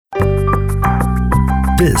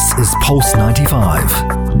This is Pulse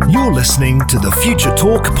 95. You're listening to the Future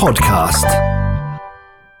Talk podcast.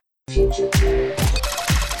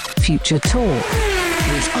 Future Talk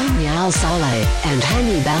with Omni Al-Saleh and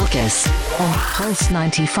Hani Balkis on Pulse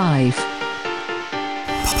 95.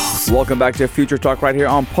 Welcome back to Future Talk right here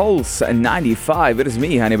on Pulse 95. It is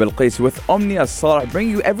me, Hani Balkis, with Omni Al-Saleh,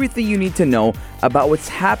 bringing you everything you need to know about what's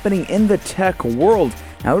happening in the tech world.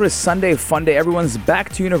 Now it is Sunday, fun day. Everyone's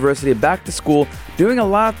back to university, back to school, doing a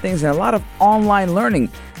lot of things and a lot of online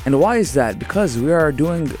learning. And why is that? Because we are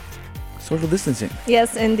doing social distancing.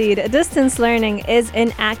 Yes, indeed. Distance learning is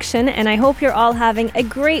in action, and I hope you're all having a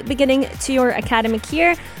great beginning to your academic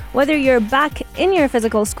year, whether you're back in your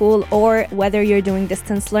physical school or whether you're doing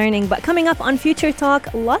distance learning. But coming up on Future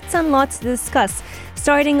Talk, lots and lots to discuss,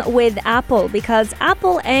 starting with Apple, because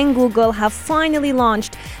Apple and Google have finally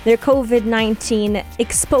launched their COVID-19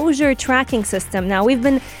 exposure tracking system. Now, we've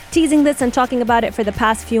been teasing this and talking about it for the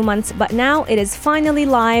past few months, but now it is finally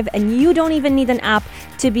live, and you don't even need an app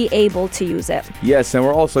to be able to use it. Yes, and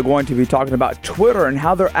we're also going to be talking about Twitter and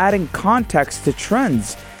how they're adding context to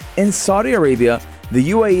trends in Saudi Arabia, the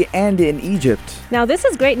UAE, and in Egypt. Now, this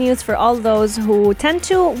is great news for all those who tend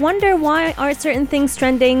to wonder why are certain things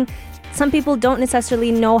trending. Some people don't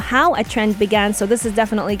necessarily know how a trend began, so this is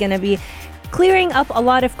definitely going to be clearing up a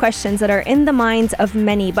lot of questions that are in the minds of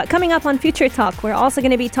many. But coming up on Future Talk, we're also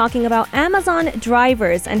going to be talking about Amazon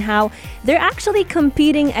drivers and how they're actually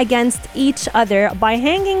competing against each other by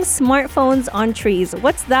hanging smartphones on trees.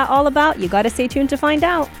 What's that all about? You got to stay tuned to find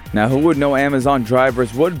out. Now, who would know Amazon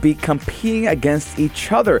drivers would be competing against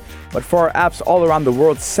each other? But for our apps all around the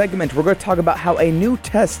world segment, we're going to talk about how a new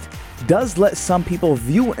test does let some people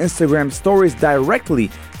view Instagram stories directly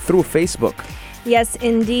through Facebook. Yes,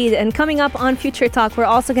 indeed. And coming up on Future Talk, we're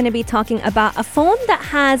also going to be talking about a phone that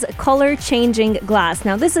has color-changing glass.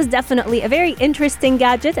 Now, this is definitely a very interesting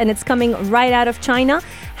gadget, and it's coming right out of China.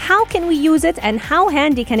 How can we use it, and how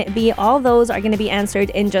handy can it be? All those are going to be answered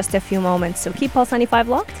in just a few moments. So keep Pulse 95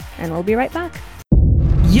 locked, and we'll be right back.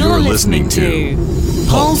 You're listening to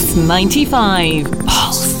Pulse 95.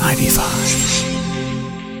 Pulse 95.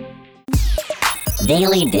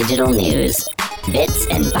 Daily digital news. Bits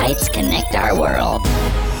and bytes connect our world.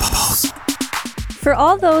 For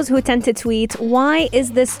all those who tend to tweet, why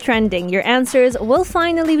is this trending? Your answers will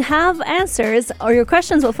finally have answers, or your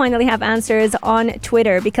questions will finally have answers on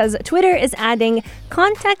Twitter, because Twitter is adding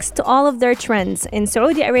context to all of their trends in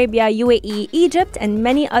Saudi Arabia, UAE, Egypt, and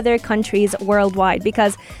many other countries worldwide.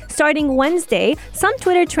 Because starting Wednesday, some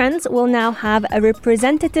Twitter trends will now have a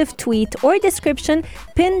representative tweet or description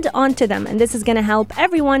pinned onto them. And this is going to help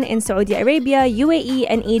everyone in Saudi Arabia, UAE,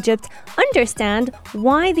 and Egypt understand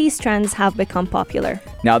why these trends have become popular.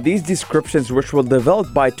 Now, these descriptions, which were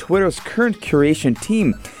developed by Twitter's current curation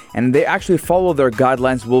team, and they actually follow their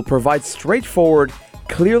guidelines, will provide straightforward,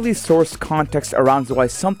 clearly sourced context around why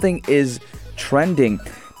something is trending.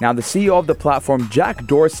 Now, the CEO of the platform, Jack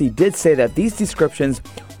Dorsey, did say that these descriptions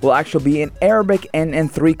will actually be in Arabic and in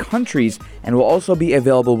 3 countries, and will also be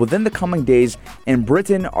available within the coming days in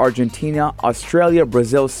Britain, Argentina, Australia,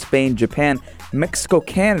 Brazil, Spain, Japan, Mexico,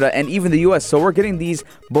 Canada, and even the US. So we're getting these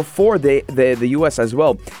before the US as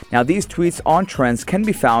well. Now, these tweets on trends can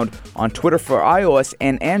be found on Twitter for iOS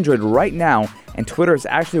and Android right now, and Twitter is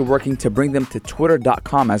actually working to bring them to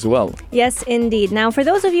twitter.com as well. Yes, indeed. Now, for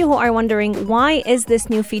those of you who are wondering, why is this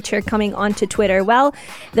new feature coming onto Twitter? Well,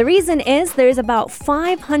 the reason is there's about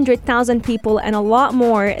 500,000 people and a lot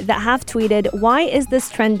more that have tweeted, why is this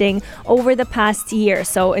trending over the past year?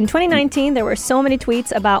 So in 2019, there were so many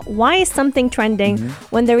tweets about why is something trending,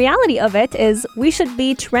 when the reality of it is we should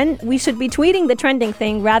be tweeting the trending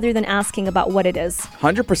thing rather than asking about what it is.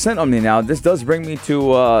 100% Omni. Now, this does bring me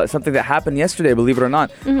to something that happened yesterday, believe it or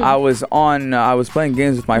not. I was playing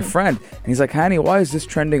games with my friend, and he's like, Hani, why is this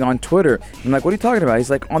trending on Twitter? I'm like, what are you talking about?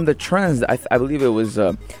 He's like, on the trends, I believe it was,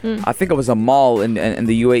 I think it was a mall in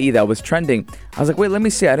the UAE that was trending. I was like, wait, let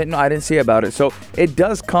me see. I didn't see about it. So it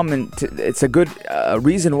does come it's a good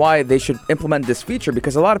reason why they should implement this feature,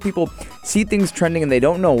 because a lot of people see things trending and they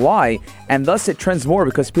don't know why, and thus it trends more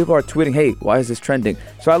because people are tweeting, hey, why is this trending?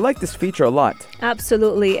 So I like this feature a lot.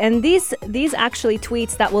 Absolutely. And these actually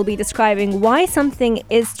tweets that will be describing why something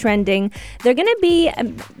is trending, they're going to be,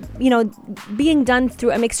 being done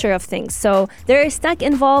through a mixture of things. So there is tech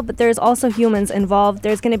involved, but there's also humans involved.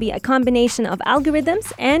 There's going to be a combination of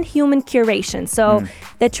algorithms and human curation. So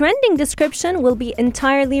the trending description will be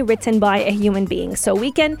entirely written by a human being. So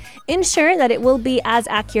we can ensure that it will be as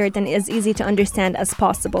accurate and as easy to understand as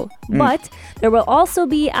possible. But there will also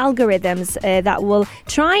be algorithms that will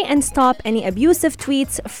try and stop any abusive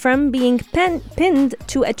tweets from being pinned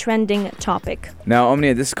to a trending topic. topic. Now,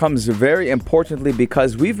 Omnia, this comes very importantly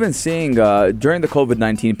because we've been seeing during the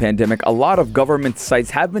COVID-19 pandemic, a lot of government sites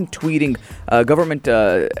have been tweeting, government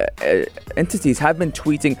entities have been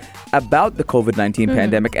tweeting about the COVID-19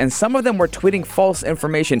 pandemic, and some of them were tweeting false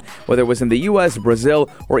information, whether it was in the US, Brazil,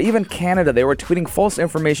 or even Canada. They were tweeting false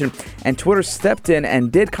information, and Twitter stepped in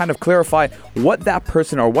and did kind of clarify what that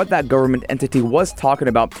person or what that government entity was talking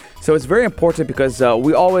about. So it's very important because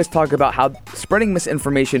we always talk about how spreading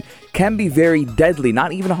misinformation can be very deadly,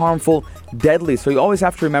 not even harmful, deadly. So you always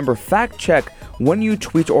have to remember, fact check when you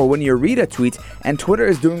tweet or when you read a tweet, and Twitter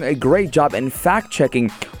is doing a great job in fact checking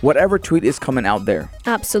whatever tweet is coming out there.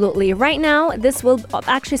 Absolutely. Right now, this will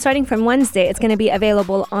actually, starting from Wednesday, it's going to be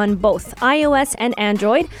available on both iOS and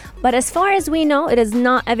Android. But as far as we know, it is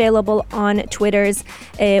not available on Twitter's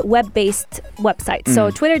web-based website. So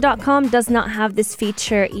twitter.com does not have this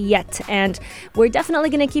feature yet. And we're definitely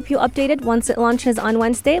going to keep you updated once it launches on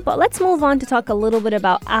Wednesday. But let's move on to talk a little bit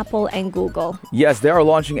about Apple and Google. Yes, they are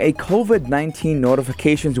launching a COVID-19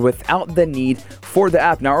 notifications without the need for the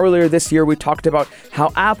app. Now, earlier this year, we talked about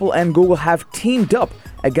how Apple and Google have teamed up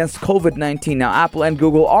against COVID-19. Now, Apple and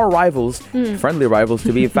Google are rivals, friendly rivals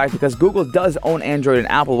to be in fact, because Google does own Android and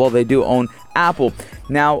Apple. Well, they do own Apple.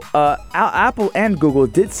 Now, Apple and Google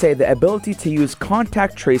did say the ability to use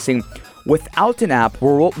contact tracing without an app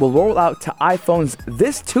will roll out to iPhones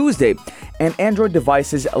this Tuesday and Android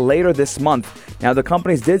devices later this month. Now, the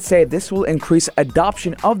companies did say this will increase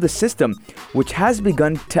adoption of the system, which has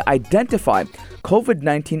begun to identify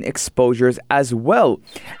COVID-19 exposures as well.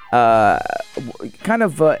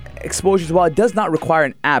 Exposures, while it does not require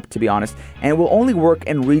an app, to be honest, and will only work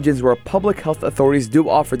in regions where public health authorities do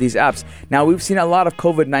offer these apps. Now, we've seen a lot of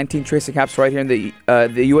COVID-19 tracing apps right here in the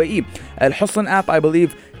UAE. Al Husn app, I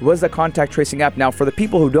believe, was a contact tracing app. Now, for the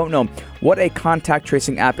people who don't know what a contact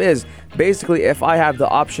tracing app is, basically, if I have the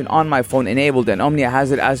option on my phone enabled, and Omnia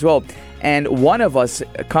has it as well, and one of us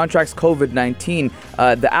contracts COVID-19,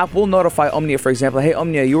 the app will notify Omnia, for example, hey,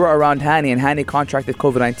 Omnia, you were around Hani, and Hani contracted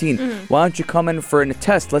COVID-19. Why don't you come in for a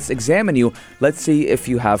test? Let's examine you. Let's see if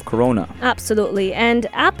you have corona. Absolutely. And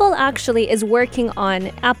Apple actually is working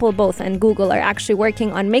on, Apple both and Google are actually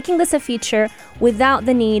working on making this a feature without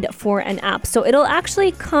the need for an app. So it'll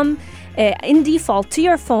actually come in default to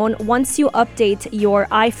your phone once you update your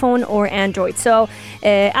iPhone or Android. So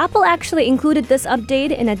Apple actually included this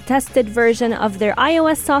update in a tested version of their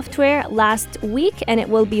iOS software last week, and it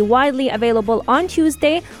will be widely available on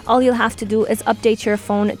Tuesday. All you'll have to do is update your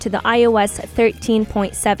phone to the iOS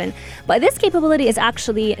 13.7. But this capability is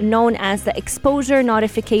actually known as the Exposure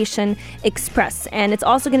Notification Express, and it's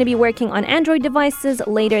also going to be working on Android devices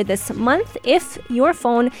later this month if your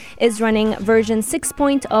phone is running version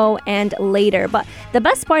 6.0 and later. But the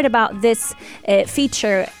best part about this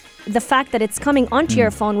feature, the fact that it's coming onto your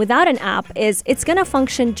phone without an app, is it's going to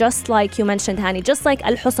function just like you mentioned, Hani, just like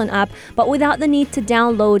Al Husn app, but without the need to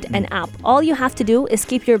download an app. All you have to do is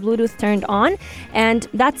keep your Bluetooth turned on, and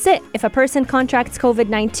that's it. If a person contracts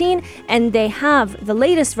COVID-19 and they have the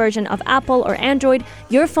latest version of Apple or Android,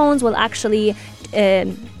 your phones will actually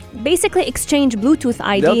basically exchange Bluetooth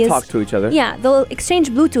IDs. They'll talk to each other. Yeah, they'll exchange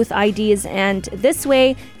Bluetooth IDs, and this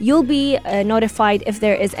way you'll be notified if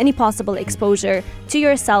there is any possible exposure to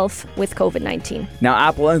yourself with COVID-19. Now,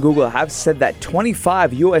 Apple and Google have said that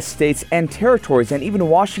 25 U.S. states and territories and even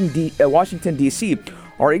Washington, D.C.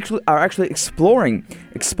 are actually exploring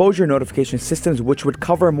exposure notification systems, which would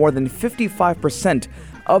cover more than 55%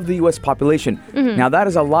 of the U.S. population. Now, that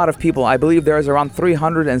is a lot of people. I believe there is around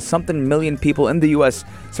 300 and something million people in the U.S.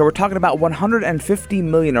 So we're talking about 150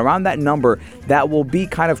 million, around that number, that will be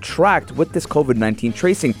kind of tracked with this COVID-19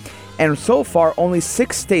 tracing. And so far, only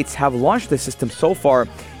 6 states have launched the system so far,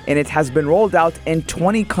 and it has been rolled out in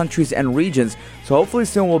 20 countries and regions. So hopefully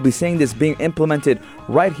soon we'll be seeing this being implemented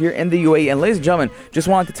right here in the UAE. And ladies and gentlemen, just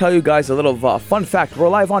wanted to tell you guys a little fun fact. We're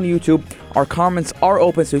live on YouTube. Our comments are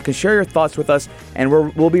open, so you can share your thoughts with us, and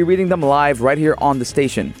we'll be reading them live right here on the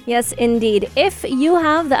station. Yes, indeed. If you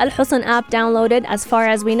have the Al Husn app downloaded, as far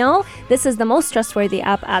as we know, this is the most trustworthy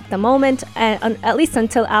app at the moment, at least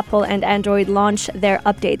until Apple and Android launch their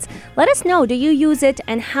updates. Let us know, do you use it,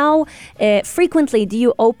 and how frequently do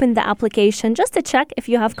you open the application, just to check if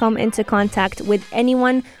you have come into contact with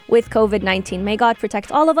anyone with COVID-19. May God protect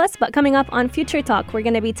all of us. But coming up on Future Talk, we're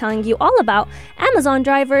going to be telling you all about Amazon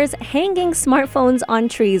drivers hanging smartphones on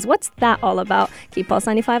trees. What's that all about? Keep Pulse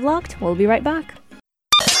 95 locked. We'll be right back.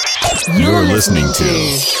 You're listening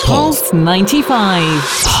to Pulse 95.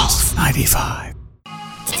 Pulse 95.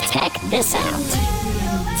 Check this out.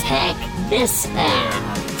 Check this out.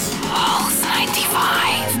 Pulse 95.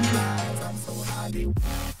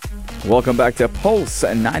 Welcome back to Pulse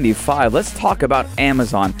 95. Let's talk about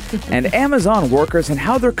Amazon and Amazon workers and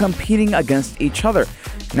how they're competing against each other.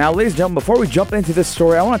 Now, ladies and gentlemen, before we jump into this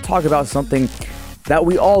story, I want to talk about something that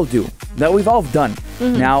we all do, that we've all done.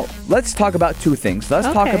 Now, let's talk about two things. Let's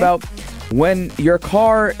talk about when your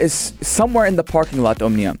car is somewhere in the parking lot,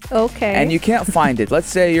 Omnia. Okay. And you can't find it. Let's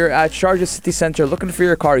say you're at Sharjah City Center looking for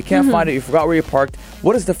your car. You can't find it. You forgot where you parked.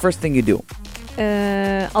 What is the first thing you do?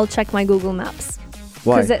 I'll check my Google Maps.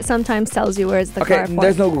 Why? Because it sometimes tells you where's the car parked.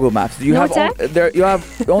 There's no Google Maps. You No have tech? you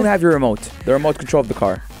only have your remote, the remote control of the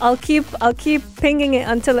car. I'll keep pinging it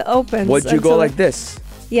until it opens. Would you go until like this?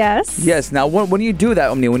 Yes. Yes. Now, when you do that,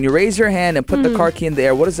 Omni, when you raise your hand and put the car key in the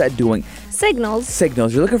air, what is that doing? Signals.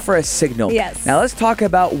 Signals. You're looking for a signal. Yes. Now, let's talk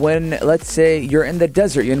about when, let's say, you're in the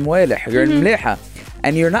desert, you're in Mueleh, you're in Mleha,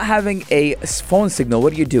 and you're not having a phone signal.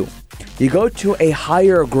 What do? You go to a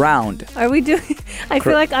higher ground. Are we doing? I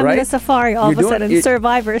feel like I'm in a safari all of a sudden.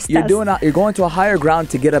 Survivor's You're test. You're going to a higher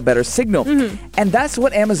ground to get a better signal, and that's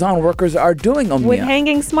what Amazon workers are doing. Omnia. With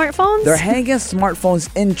hanging smartphones? They're hanging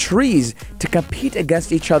smartphones in trees to compete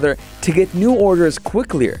against each other to get new orders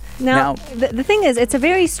quicker. Now the thing is, it's a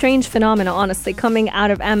very strange phenomenon, honestly, coming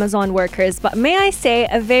out of Amazon workers, but may I say,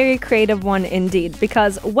 a very creative one indeed,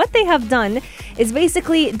 because what they have done is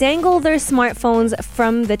basically dangle their smartphones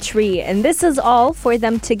from the tree, and this is all for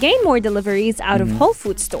them to gain more deliveries out of Whole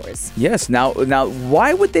Food stores. Yes. Now,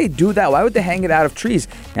 why would they do that? Why would they hang it out of trees?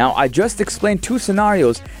 Now, I just explained two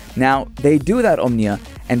scenarios. Now, they do that, Omnia,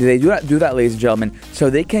 and they do that, ladies and gentlemen, so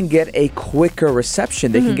they can get a quicker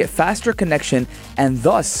reception. They can get faster connection, and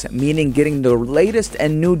thus, meaning getting the latest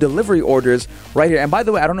and new delivery orders right here. And by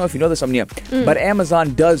the way, I don't know if you know this, Omnia, but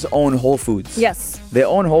Amazon does own Whole Foods. Yes. They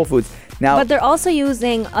own Whole Foods. Now, but they're also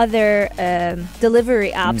using other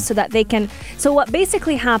delivery apps so that they can. So what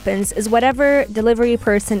basically happens is whatever delivery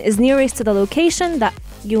person is nearest to the location that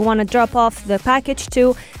you want to drop off the package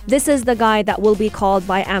to, this is the guy that will be called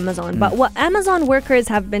by Amazon. But what Amazon workers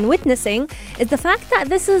have been witnessing is the fact that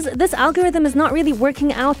this algorithm is not really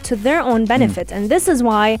working out to their own benefit. And this is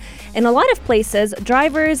why in a lot of places,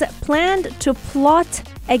 drivers planned to plot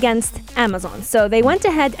against Amazon. So they went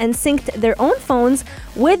ahead and synced their own phones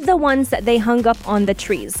with the ones that they hung up on the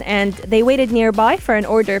trees, and they waited nearby for an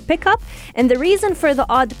order pickup. And the reason for the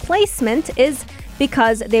odd placement is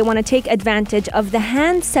because they want to take advantage of the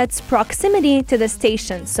handset's proximity to the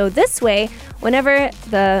station. So this way, whenever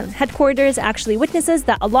the headquarters actually witnesses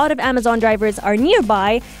that a lot of Amazon drivers are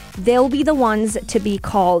nearby, they'll be the ones to be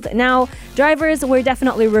called. Now, drivers were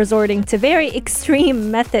definitely resorting to very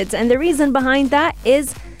extreme methods, and the reason behind that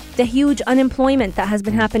is the huge unemployment that has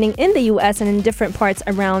been happening in the US and in different parts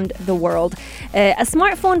around the world. A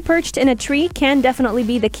smartphone perched in a tree can definitely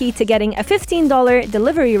be the key to getting a $15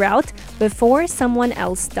 delivery route before someone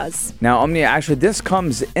else does. Now, Omnia, actually, this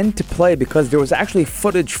comes into play because there was actually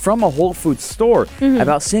footage from a Whole Foods store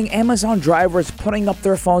about seeing Amazon drivers putting up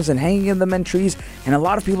their phones and hanging them in trees, and a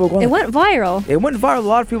lot of people were going... It went viral. It went viral. A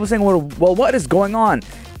lot of people saying, well, what is going on?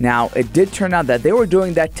 Now, it did turn out that they were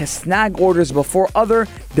doing that to snag orders before other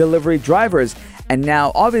delivery drivers. And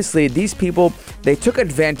now, obviously, these people, they took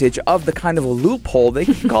advantage of the kind of a loophole. They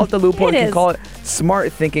can call it the loophole. You can call it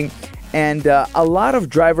smart thinking. And a lot of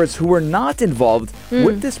drivers who were not involved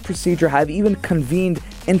with this procedure have even convened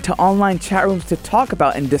into online chat rooms to talk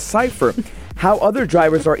about and decipher how other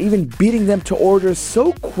drivers are even beating them to orders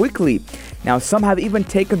so quickly. Now, some have even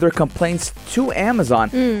taken their complaints to Amazon,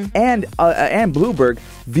 and Bloomberg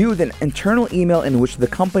viewed an internal email in which the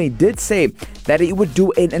company did say that it would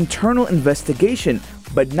do an internal investigation,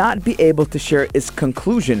 but not be able to share its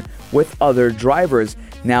conclusion with other drivers.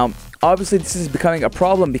 Now, obviously, this is becoming a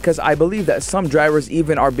problem because I believe that some drivers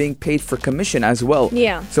even are being paid for commission as well.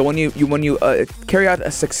 Yeah. So when you carry out a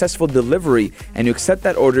successful delivery and you accept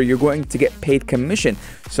that order, you're going to get paid commission.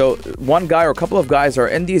 So one guy or a couple of guys are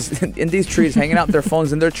in these trees, hanging out their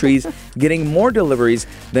phones in their trees, getting more deliveries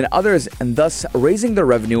than others, and thus raising their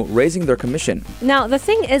revenue, raising their commission. Now, the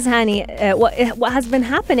thing is, Hani, what has been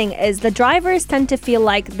happening is the drivers tend to feel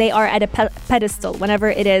like they are at a pedestal whenever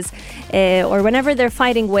it is, or whenever they're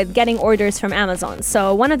fighting with getting orders from Amazon.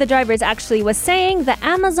 So one of the drivers actually was saying that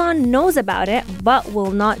Amazon knows about it, but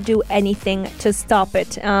will not do anything to stop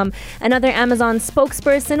it. Another Amazon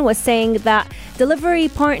spokesperson was saying that delivery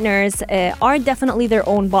partners are definitely their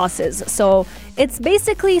own bosses. So it's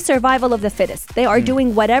basically survival of the fittest. They are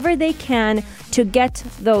doing whatever they can to get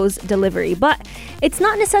those delivery. But it's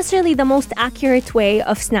not necessarily the most accurate way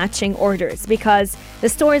of snatching orders because the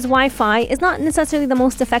store's Wi-Fi is not necessarily the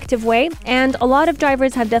most effective way. And a lot of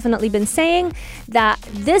drivers have definitely been saying that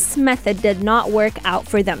this method did not work out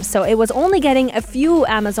for them. So it was only getting a few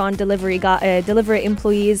Amazon delivery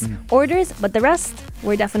employees orders, but the rest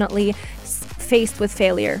were definitely faced with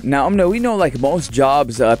failure. Now, we know like most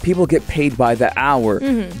jobs, people get paid by the hour.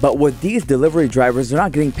 But with these delivery drivers, they're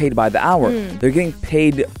not getting paid by the hour. They're getting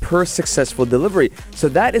paid per successful delivery. So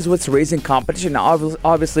that is what's raising competition. Now,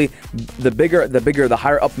 obviously, the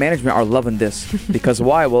higher up management are loving this. Because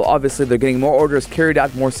why? Well, obviously, they're getting more orders carried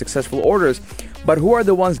out, more successful orders. But who are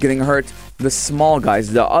the ones getting hurt? The small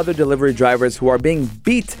guys, the other delivery drivers who are being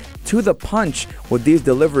beat to the punch with these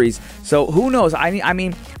deliveries. So who knows? I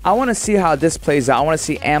mean, I want to see how this plays out. I want to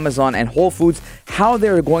see Amazon and Whole Foods, how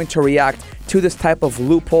they're going to react to this type of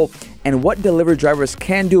loophole and what delivery drivers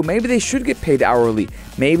can do. Maybe they should get paid hourly.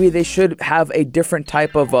 Maybe they should have a different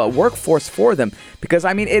type of workforce for them. Because,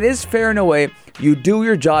 I mean, it is fair in a way. You do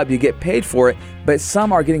your job, you get paid for it, but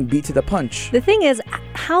some are getting beat to the punch. The thing is,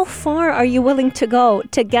 how far are you willing to go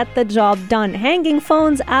to get the job done? Hanging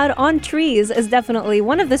phones out on trees is definitely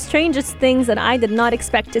one of the strangest things that I did not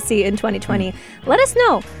expect to see in 2020. Let us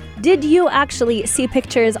know. Did you actually see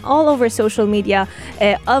pictures all over social media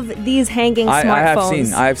of these hanging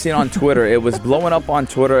smartphones? I have seen on Twitter. It was blowing up on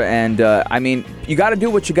Twitter, and I mean, you got to do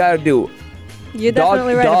what you got to do. You're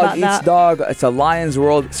definitely right about that. Dog eats dog. It's a lion's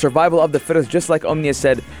world. Survival of the fittest, just like Omnia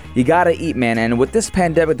said. You gotta eat, man. And with this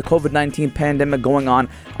pandemic, the COVID-19 pandemic going on,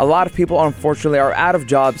 a lot of people, unfortunately, are out of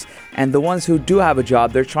jobs. And the ones who do have a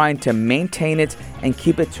job, they're trying to maintain it and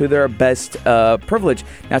keep it to their best privilege.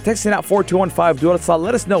 Now, texting out 4215,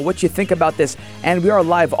 let us know what you think about this. And we are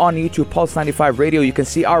live on YouTube, Pulse 95 Radio. You can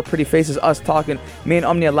see our pretty faces, us talking, me and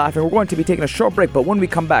Omnia laughing. We're going to be taking a short break, but when we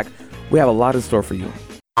come back, we have a lot in store for you.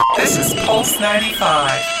 This is Pulse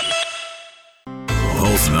 95.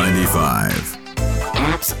 Pulse 95.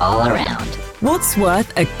 Apps all around. What's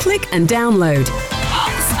worth a click and download?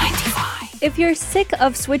 Pulse 95. If you're sick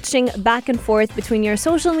of switching back and forth between your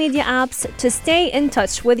social media apps to stay in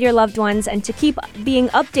touch with your loved ones and to keep being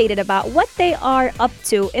updated about what they are up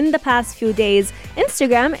to in the past few days,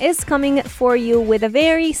 Instagram is coming for you with a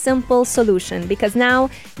very simple solution because now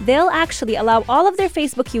they'll actually allow all of their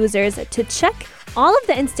Facebook users to check all of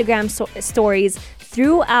the Instagram stories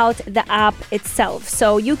throughout the app itself.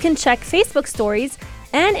 So you can check Facebook stories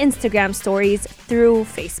and Instagram stories through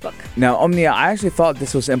Facebook. Now, Omnia, I actually thought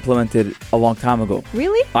this was implemented a long time ago.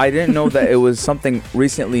 Really? I didn't know that it was something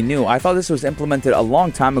recently new. I thought this was implemented a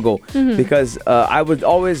long time ago because I would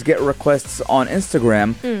always get requests on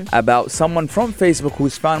Instagram about someone from Facebook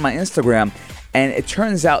who's found my Instagram. And it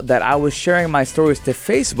turns out that I was sharing my stories to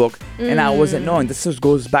Facebook and I wasn't knowing. This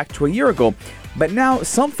goes back to a year ago. But now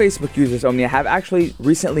some Facebook users, Omnia, have actually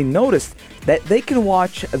recently noticed that they can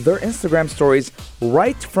watch their Instagram stories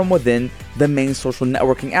right from within the main social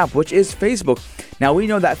networking app, which is Facebook. Now, we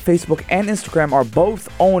know that Facebook and Instagram are both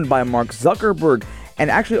owned by Mark Zuckerberg. And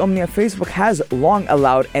actually, Omnia, Facebook has long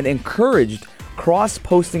allowed and encouraged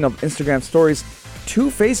cross-posting of Instagram stories to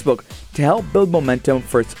Facebook to help build momentum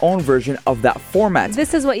for its own version of that format.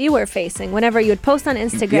 This is what you were facing whenever you'd post on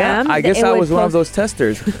Instagram. Yeah, I guess I was one of those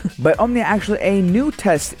testers. But Omnia, actually, a new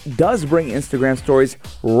test does bring Instagram stories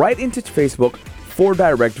right into Facebook for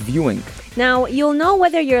direct viewing. Now, you'll know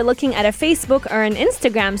whether you're looking at a Facebook or an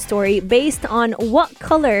Instagram story based on what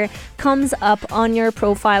color comes up on your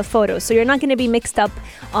profile photo. So you're not going to be mixed up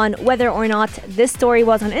on whether or not this story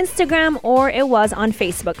was on Instagram or it was on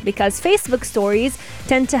Facebook, because Facebook stories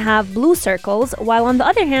tend to have blue circles, while on the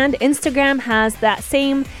other hand, Instagram has that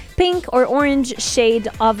same pink or orange shade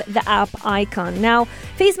of the app icon. Now,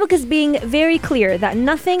 Facebook is being very clear that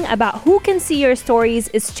nothing about who can see your stories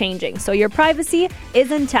is changing. So your privacy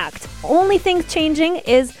is intact. Only thing changing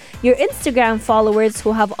is your Instagram followers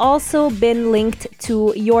who have also been linked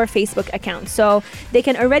to your Facebook account. So they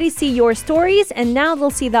can already see your stories, and now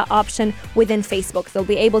they'll see that option within Facebook. They'll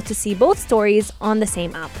be able to see both stories on the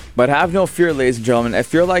same app. But have no fear, ladies and gentlemen.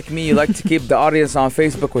 If you're like me, you like to keep the audience on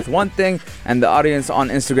Facebook with one thing and the audience on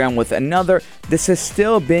Instagram with another, this is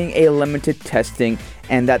still being a limited testing,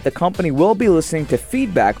 and that the company will be listening to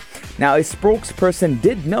feedback. Now, a spokesperson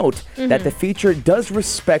did note that the feature does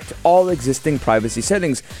respect all existing privacy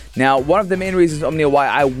settings. Now, one of the main reasons, Omnia, why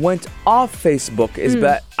I went off Facebook is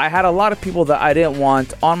that I had a lot of people that I didn't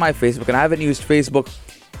want on my Facebook, and I haven't used Facebook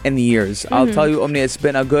in years. I'll tell you, Omnia, it's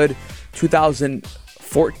been a good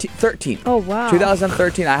 2013. Oh, wow.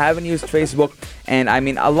 2013, I haven't used Facebook. And I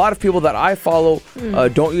mean, a lot of people that I follow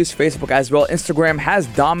don't use Facebook as well. Instagram has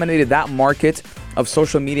dominated that market of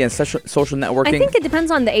social media and social networking? I think it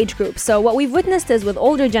depends on the age group. So what we've witnessed is with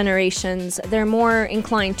older generations, they're more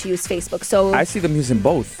inclined to use Facebook. So I see them using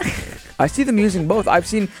both. I've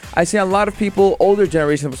seen a lot of people, older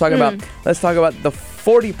generations, let's talk about the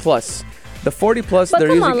 40 plus. The 40 plus, but they're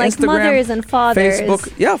come using on, like Instagram, mothers and fathers.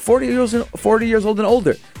 Facebook. Yeah, 40 years old and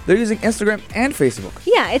older. They're using Instagram and Facebook.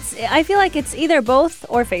 Yeah, I feel like it's either both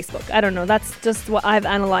or Facebook. I don't know. That's just what I've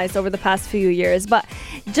analyzed over the past few years. But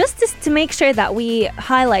just to make sure that we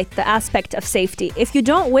highlight the aspect of safety, if you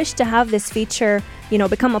don't wish to have this feature,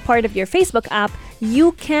 become a part of your Facebook app,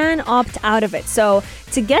 you can opt out of it. So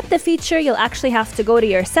to get the feature, you'll actually have to go to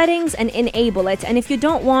your settings and enable it. And if you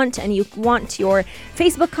don't want, and you want your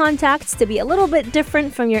Facebook contacts to be a little bit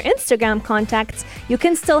different from your Instagram contacts, you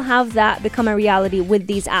can still have that become a reality with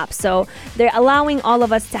these apps. So they're allowing all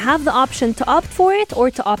of us to have the option to opt for it or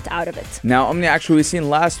to opt out of it. Now, actually, we've seen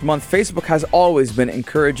last month, Facebook has always been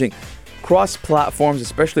encouraging cross-platforms,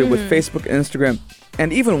 especially with Facebook and Instagram,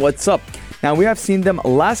 and even WhatsApp. Now, we have seen them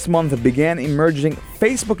last month began emerging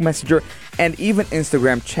Facebook Messenger and even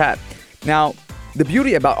Instagram chat. Now, the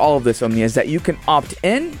beauty about all of this, Omnia, is that you can opt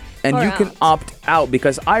in and Or you can opt out,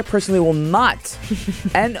 because I personally will not,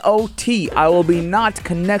 I will be not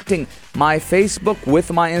connecting my Facebook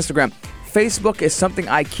with my Instagram. Facebook is something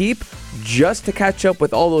I keep just to catch up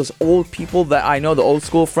with all those old people that I know, the old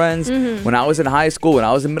school friends. When I was in high school, when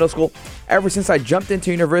I was in middle school, ever since I jumped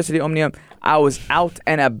into university, Omnia, I was out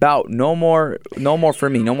and about. No more for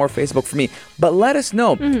me. No more Facebook for me. But let us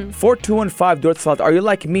know. 4215 Dortsalat. Are you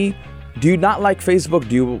like me? Do you not like Facebook?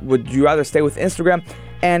 Would you rather stay with Instagram?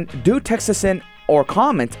 And do text us in or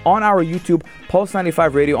comment on our YouTube, Pulse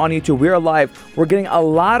 95 Radio on YouTube. We are live. We're getting a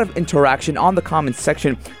lot of interaction on the comments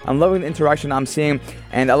section. I'm loving the interaction I'm seeing,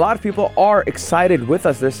 and a lot of people are excited with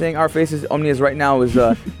us. They're seeing our faces. Omnia's right now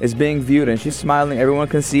is being viewed, and she's smiling. Everyone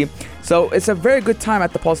can see. So it's a very good time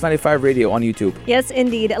at the Pulse 95 Radio on YouTube. Yes,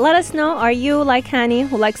 indeed. Let us know, are you like Hani,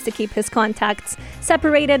 who likes to keep his contacts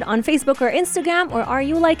separated on Facebook or Instagram, or are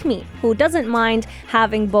you like me, who doesn't mind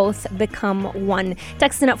having both become one?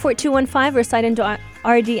 Text in at 4215 or slide into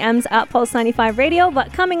our DMs at Pulse 95 Radio.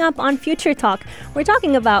 But coming up on Future Talk, we're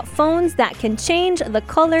talking about phones that can change the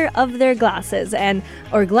color of their glasses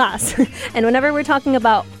or glass. And whenever we're talking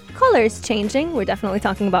about colors changing, we're definitely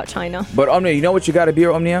talking about China. But Omnia, you know what you gotta be,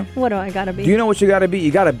 Omnia? What do I gotta be? Do you know what you gotta be?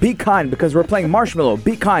 You gotta be kind, because we're playing Marshmallow.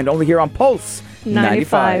 Be kind, only here on Pulse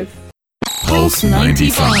 95. Pulse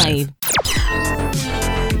 95.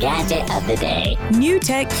 Gadget of the day. New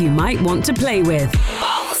tech you might want to play with.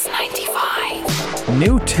 Pulse 95.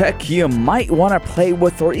 New tech you might want to play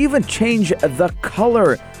with, or even change the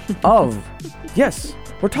color of. Yes,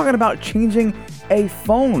 we're talking about changing a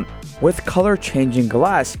phone with color changing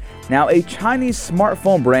glass. Now, a Chinese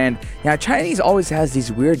smartphone brand. Now, Chinese always has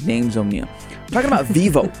these weird names, Omnia. I'm talking about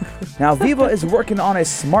Vivo. Now, Vivo is working on a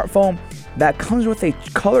smartphone that comes with a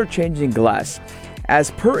color changing glass.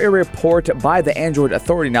 As per a report by the Android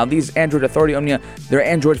Authority. Now, these Android Authority, Omnia, they're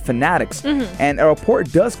Android fanatics. And a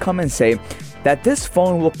report does come and say that this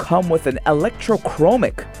phone will come with an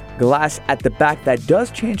electrochromic glass at the back that does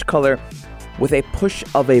change color with a push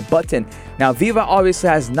of a button. Now, Vivo obviously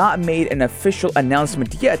has not made an official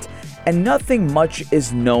announcement yet, and nothing much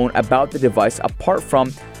is known about the device apart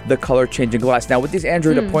from the color changing glass. Now, with these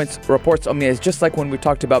Android reports, Omnia, it's just like when we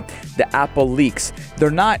talked about the Apple leaks.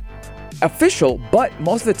 They're not official, but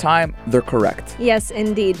most of the time they're correct. Yes,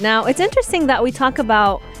 indeed. Now, it's interesting that we talk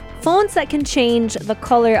about phones that can change the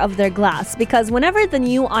color of their glass, because whenever the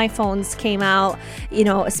new iPhones came out,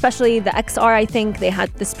 especially the XR, I think they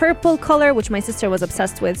had this purple color, which my sister was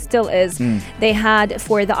obsessed with, still is. They had,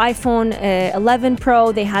 for the iPhone 11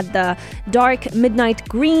 Pro, they had the dark midnight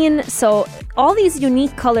green. So all these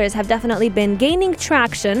unique colors have definitely been gaining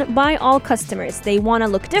traction by all customers. They want to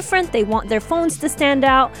look different. They want their phones to stand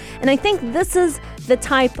out. And I think this is the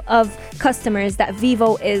type of customers that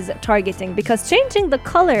Vivo is targeting, because changing the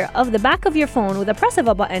color of the back of your phone with a press of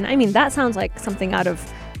a button, I mean, that sounds like something out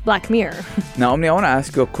of Black Mirror. Now, Omni, I want to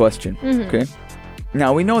ask you a question, okay?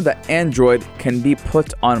 Now, we know that Android can be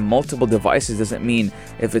put on multiple devices. Doesn't mean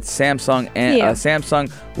if it's Samsung,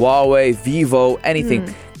 Samsung, Huawei, Vivo,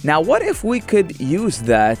 anything. Now, what if we could use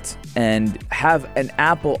that and have an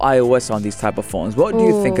Apple iOS on these type of phones? What do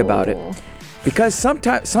you think about it? Because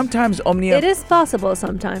sometimes Omnia... It is possible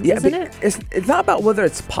sometimes, isn't it? It's not about whether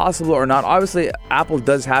it's possible or not. Obviously, Apple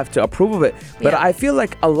does have to approve of it. But I feel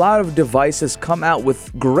like a lot of devices come out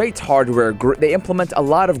with great hardware. They implement a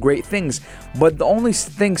lot of great things. But the only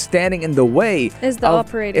thing standing in the way is the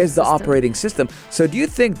operating system. So do you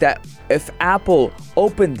think that if Apple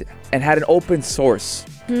opened and had an open source,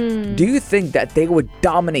 do you think that they would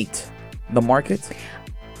dominate the market?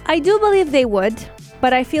 I do believe they would,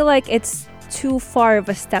 but I feel like it's too far of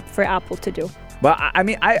a step for Apple to do. But I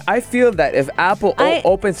mean, I feel that if Apple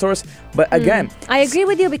open source, but again, I agree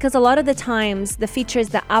with you because a lot of the times the features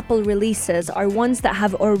that Apple releases are ones that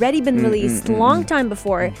have already been released long time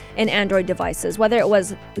before in Android devices, whether it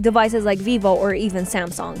was devices like Vivo or even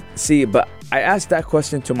Samsung. see, but I asked that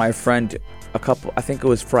question to my friend I think it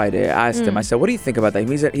was Friday. I asked him, I said, what do you think about that?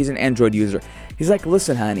 He's an Android user. He's like,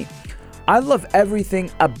 listen, honey, I love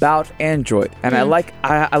everything about Android, and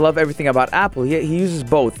I love everything about Apple. He uses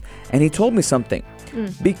both, and he told me something.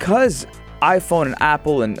 Because iPhone and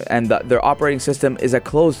Apple and their operating system is a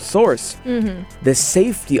closed source, the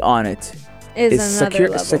safety on it Is another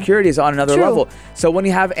level. Security is on another True. level. So when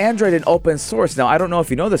you have Android and open source, now I don't know if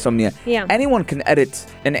you know this, Omnia. Yeah. Anyone can edit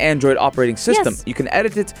an Android operating system. Yes. You can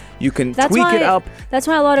edit it. You can tweak it up. That's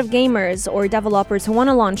why a lot of gamers or developers who want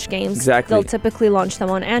to launch games, Exactly. they'll typically launch them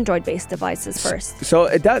on Android-based devices first. So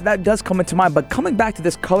that does come into mind. But coming back to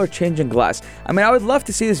this color changing glass, I mean, I would love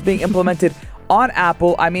to see this being implemented on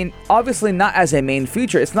Apple. I mean, obviously not as a main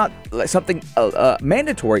feature. It's not like something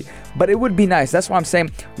mandatory, but it would be nice. That's why I'm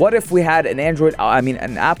saying, what if we had an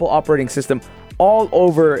an Apple operating system all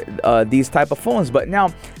over these type of phones? But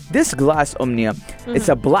now, this glass, Omnia, it's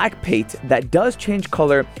a black paint that does change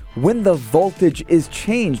color when the voltage is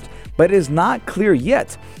changed, but it is not clear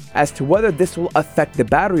yet as to whether this will affect the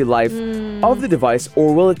battery life of the device,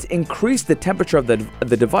 or will it increase the temperature of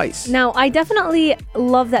the device. Now, I definitely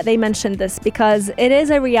love that they mentioned this because it is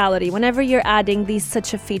a reality. Whenever you're adding these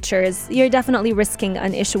such features, you're definitely risking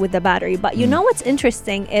an issue with the battery. But you know what's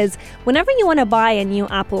interesting is whenever you want to buy a new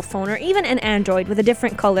Apple phone or even an Android with a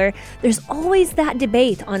different color, there's always that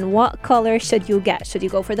debate on what color should you get. Should you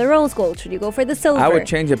go for the rose gold? Should you go for the silver? I would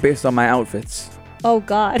change it based on my outfits. Oh,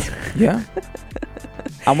 God. Yeah.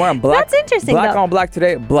 I'm wearing black. That's interesting, Black though. on black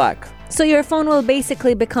today. Black. So your phone will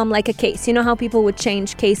basically become like a case. You know how people would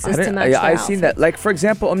change cases to match their I've seen that. Like, for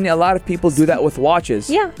example, a lot of people do that with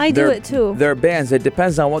watches. Yeah, I do it too. Their bands. It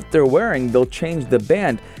depends on what they're wearing. They'll change the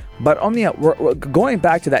band. But we're going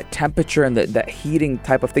back to that temperature and that heating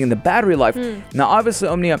type of thing and the battery life. Now, obviously,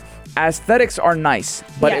 aesthetics are nice,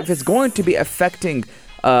 but if it's going to be affecting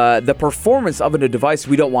the performance of a device,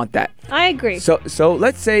 we don't want that. I agree. So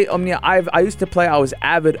let's say, I used to play. I was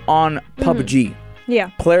avid on PUBG.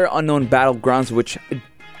 Yeah. Player Unknown Battlegrounds, which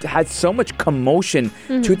had so much commotion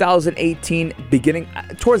 2018 beginning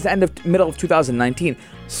towards the middle of 2019,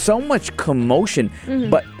 so much commotion,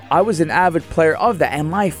 but I was an avid player of that, and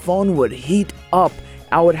my phone would heat up.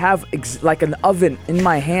 I would have like an oven in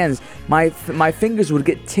my hands. My fingers would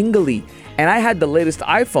get tingly, and I had the latest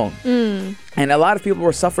iPhone. And a lot of people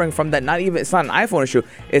were suffering from that. It's not an iPhone issue.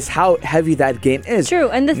 It's how heavy that game is. True,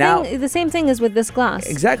 and the same thing is with this glass.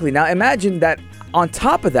 Exactly. Now imagine that on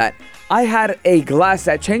top of that, I had a glass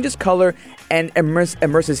that changes color and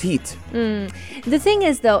immerses heat. The thing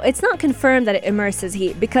is, though, it's not confirmed that it immerses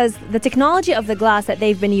heat because the technology of the glass that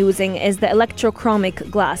they've been using is the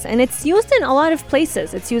electrochromic glass, and it's used in a lot of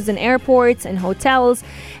places. It's used in airports and hotels,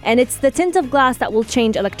 and it's the tint of glass that will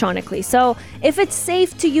change electronically. So if it's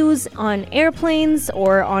safe to use on airplanes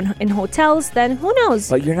or in hotels, then who knows?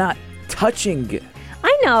 But you're not touching it.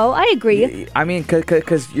 I know, I agree. I mean,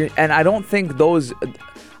 because and I don't think those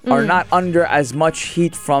are not under as much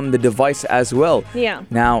heat from the device as well. Yeah.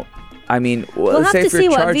 Now, I mean, We'll let's have say to if you're see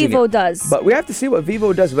what charging Vivo it, does. But we have to see what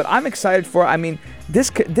Vivo does. But I'm excited for. I mean, this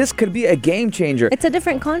could be a game changer. It's a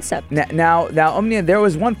different concept. Now, Omnia, there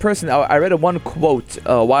was one person. I read one quote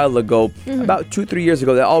a while ago, about 2-3 years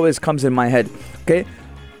ago, that always comes in my head. Okay.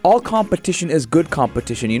 All competition is good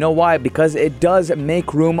competition. You know why? Because it does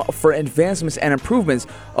make room for advancements and improvements.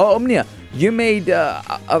 Oh, Omnia, you made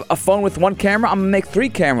a phone with one camera. I'm going to make 3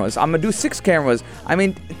 cameras. I'm going to do 6 cameras. I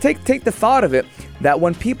mean, take the thought of it that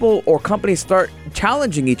when people or companies start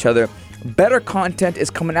challenging each other, better content is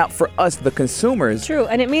coming out for us, the consumers. True,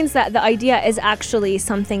 and it means that the idea is actually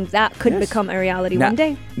something that could become a reality one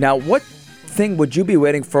day. Now, what thing would you be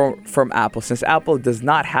waiting for from Apple, since Apple does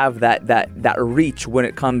not have that reach when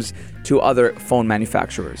it comes to other phone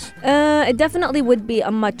manufacturers? It definitely would be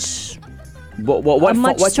a much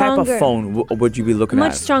What type of phone would you be looking at?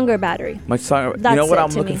 much stronger battery. Much stronger. That's you know what it I'm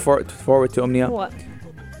to looking me. forward to, Omnia? What?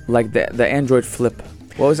 Like the Android Flip.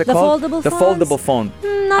 What was it The called? foldable The phones? foldable phone.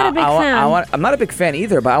 Not a big fan. I'm not a big fan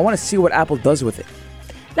either, but I want to see what Apple does with it.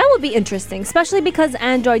 That would be interesting, especially because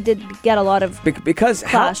Android did get a lot of Because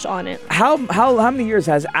clash on it. How many years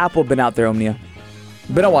has Apple been out there, Omnia?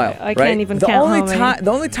 Been a while. I can't even count how many.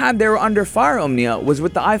 The only time they were under fire, Omnia, was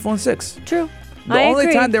with the iPhone 6. True. The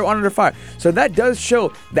only time they were under fire. So that does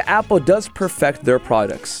show that Apple does perfect their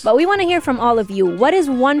products. But we want to hear from all of you. What is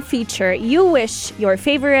one feature you wish your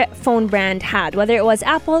favorite phone brand had, whether it was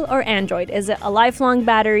Apple or Android? Is it a lifelong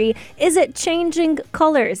battery? Is it changing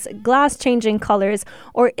colors, glass changing colors?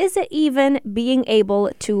 Or is it even being able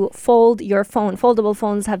to fold your phone? Foldable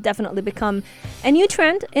phones have definitely become a new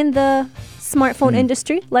trend in the smartphone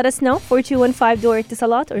industry. Let us know. 4215 Door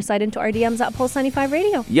Itisalat or slide into our DMs at Pulse 95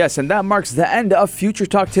 Radio. Yes, and that marks the end of Future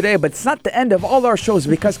Talk today, but it's not the end of all our shows,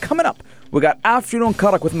 because coming up, we got Afternoon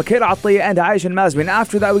Karak with Makeda Atliya and Aisha Mazmi. And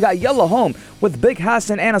after that, we got Yalla Home with Big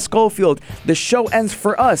Hassan and Anna Schofield. The show ends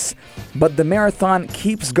for us, but the marathon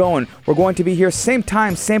keeps going. We're going to be here same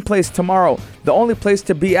time, same place tomorrow. The only place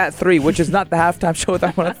to be at 3, which is not the halftime show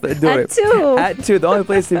that I want to do at 2. At 2. The only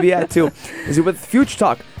place to be at 2 is with Future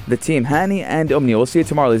Talk, the team, Hani and Umni. We'll see you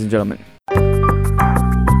tomorrow, ladies and gentlemen.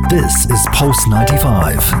 This is Pulse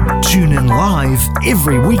 95. Tune in live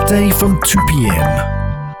every weekday from 2 p.m.